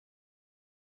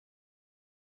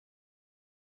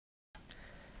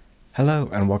Hello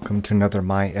and welcome to another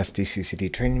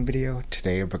mySDCCD training video.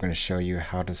 Today we're going to show you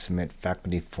how to submit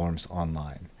faculty forms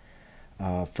online.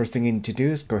 First thing you need to do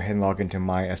is go ahead and log into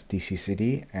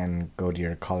mySDCCD and go to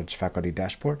your college faculty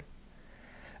dashboard.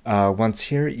 Once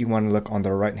here, you want to look on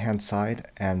the right hand side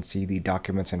and see the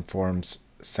documents and forms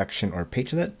section or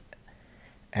pagelet,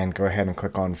 and go ahead and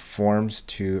click on forms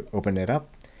to open it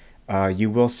up. You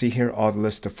will see here all the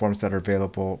list of forms that are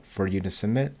available for you to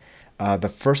submit. The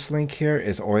first link here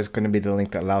is always going to be the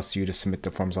link that allows you to submit the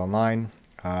forms online.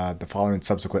 The following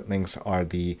subsequent links are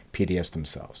the PDFs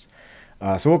themselves.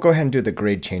 So we'll go ahead and do the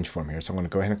grade change form here. So I'm going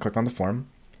to go ahead and click on the form.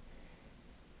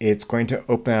 It's going to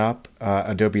open up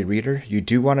Adobe Reader. You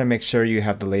do want to make sure you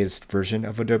have the latest version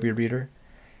of Adobe Reader.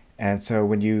 And so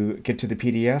when you get to the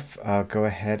PDF, go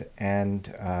ahead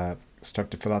and start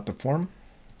to fill out the form.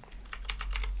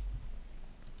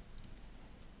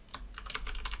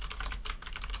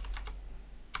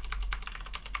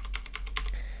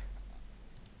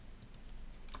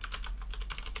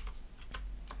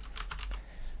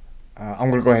 I'm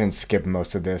going to go ahead and skip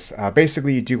most of this.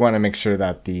 Basically, you do want to make sure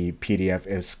that the PDF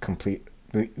is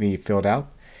completely filled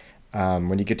out.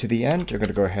 When you get to the end, you're going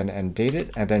to go ahead and date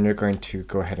it, and then you're going to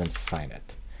go ahead and sign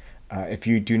it. If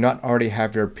you do not already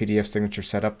have your PDF signature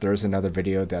set up, there is another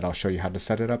video that I'll show you how to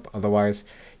set it up. Otherwise,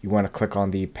 you want to click on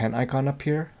the pen icon up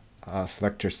here,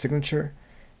 select your signature,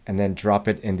 and then drop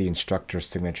it in the instructor's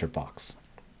signature box.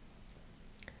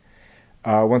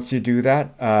 Once you do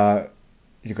that,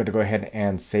 you're going to go ahead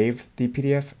and save the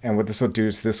PDF, and what this will do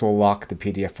is this will lock the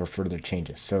PDF for further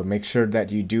changes. So make sure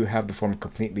that you do have the form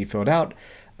completely filled out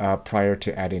prior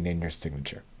to adding in your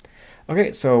signature.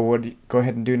 Okay, so what you go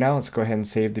ahead and do now is go ahead and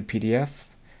save the PDF,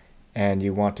 and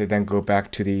you want to then go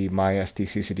back to the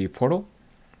mySDCCD portal.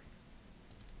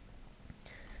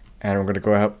 And we're going to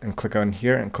go ahead and click on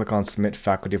here and click on Submit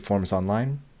Faculty Forms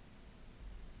Online.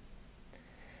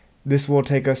 This will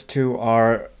take us to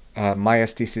our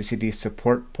mySDCCD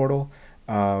support portal.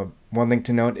 One thing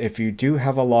to note, if you do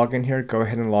have a login here, go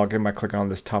ahead and log in by clicking on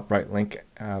this top right link,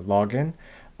 login.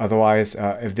 Otherwise,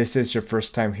 if this is your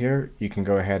first time here, you can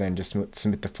go ahead and just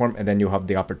submit the form, and then you'll have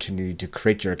the opportunity to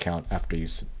create your account after you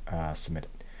submit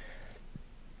it.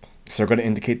 So we're going to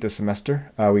indicate the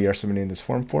semester we are submitting this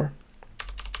form for.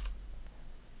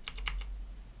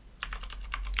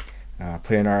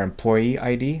 Put in our employee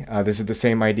ID. This is the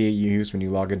same ID you use when you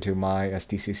log into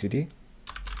mySDCCD.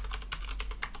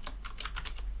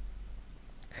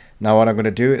 Now what I'm going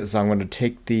to do is I'm going to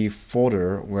take the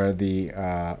folder where the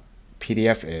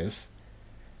PDF is,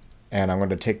 and I'm going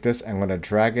to take this, I'm going to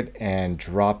drag it and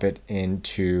drop it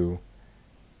into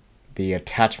the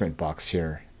attachment box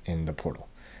here in the portal.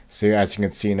 So as you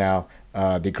can see now,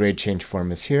 the grade change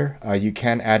form is here. You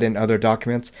can add in other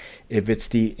documents. If it's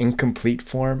the incomplete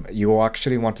form, you will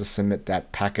actually want to submit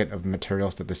that packet of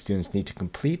materials that the students need to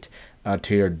complete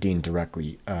to your dean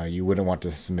directly. You wouldn't want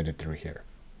to submit it through here.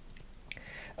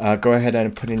 Go ahead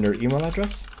and put in your email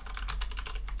address.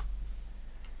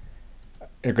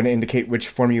 You're going to indicate which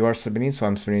form you are submitting. So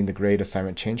I'm submitting the grade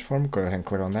assignment change form. Go ahead and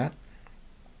click on that.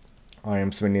 I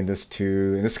am submitting this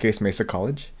to, in this case, Mesa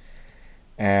College.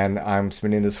 And I'm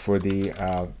submitting this for the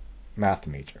math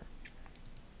major.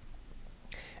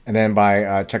 And then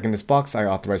by checking this box, I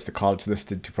authorize the college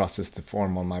listed to process the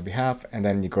form on my behalf. And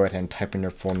then you go ahead and type in your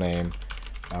full name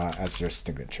as your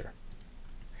signature.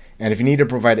 And if you need to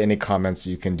provide any comments,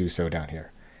 you can do so down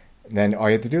here. And then all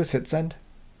you have to do is hit send.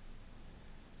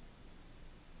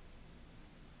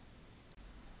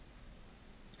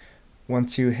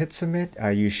 Once you hit submit,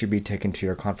 you should be taken to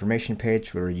your confirmation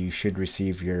page where you should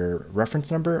receive your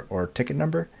reference number or ticket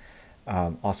number.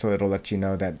 Also, it'll let you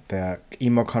know that the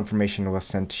email confirmation was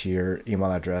sent to your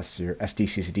email address, your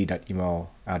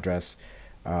sdccd.email address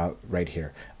right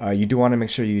here. You do want to make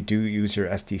sure you do use your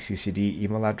sdccd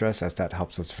email address, as that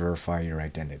helps us verify your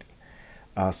identity.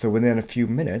 So within a few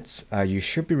minutes, you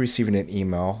should be receiving an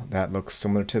email that looks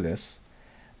similar to this.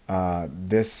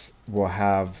 This will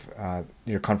have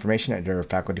your confirmation that your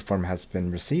faculty form has been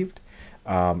received.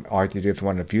 All you have to do if you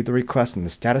want to view the request and the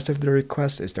status of the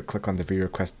request is to click on the view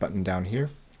request button down here.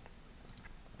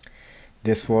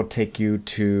 This will take you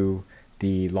to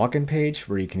the login page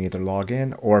where you can either log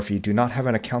in, or if you do not have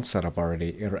an account set up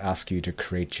already, it'll ask you to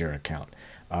create your account.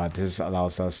 This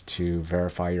allows us to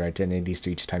verify your identity, so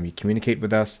each time you communicate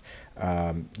with us,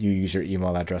 you use your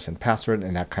email address and password,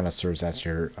 and that kind of serves as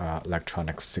your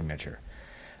electronic signature.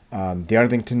 The other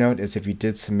thing to note is if you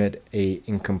did submit a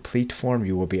incomplete form,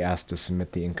 you will be asked to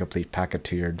submit the incomplete packet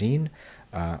to your dean.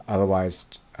 Otherwise,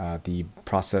 the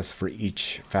process for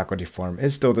each faculty form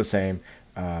is still the same.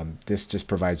 This just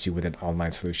provides you with an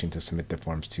online solution to submit the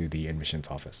forms to the admissions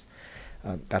office.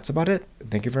 That's about it.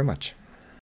 Thank you very much.